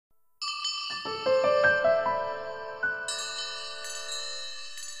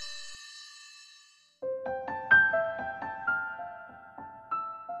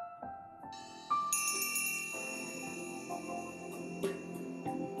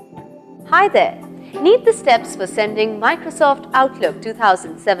Hi there! Need the steps for sending Microsoft Outlook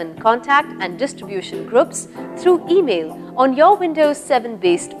 2007 contact and distribution groups through email on your Windows 7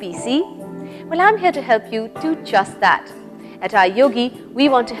 based PC? Well, I'm here to help you do just that. At iYogi, we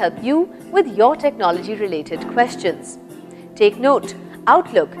want to help you with your technology related questions. Take note,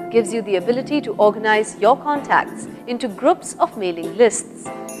 Outlook gives you the ability to organize your contacts into groups of mailing lists.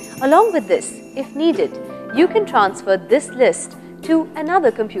 Along with this, if needed, you can transfer this list to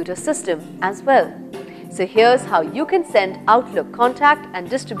another computer system as well. So here's how you can send Outlook contact and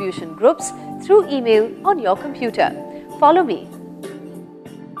distribution groups through email on your computer. Follow me.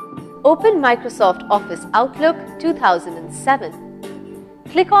 Open Microsoft Office Outlook 2007.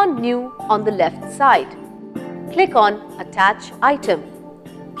 Click on New on the left side. Click on Attach Item.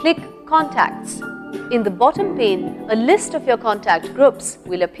 Click Contacts. In the bottom pane, a list of your contact groups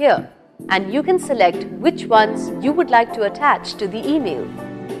will appear, and you can select which ones you would like to attach to the email.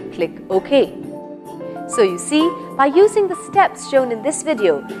 Click OK. So you see, by using the steps shown in this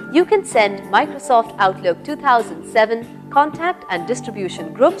video, you can send Microsoft Outlook 2007 contact and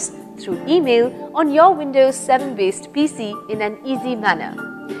distribution groups through email on your Windows 7 based PC in an easy manner.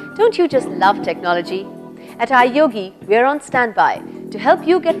 Don't you just love technology? At iYogi, we're on standby to help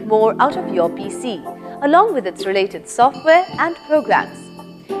you get more out of your PC, along with its related software and programs.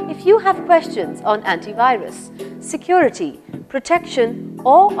 If you have questions on antivirus, security, protection,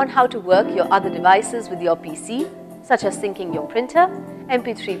 or on how to work your other devices with your PC, such as syncing your printer,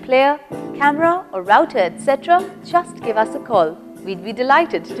 MP3 player, camera or router, etc., just give us a call. We'd be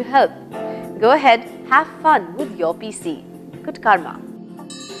delighted to help. Go ahead, have fun with your PC. Good karma.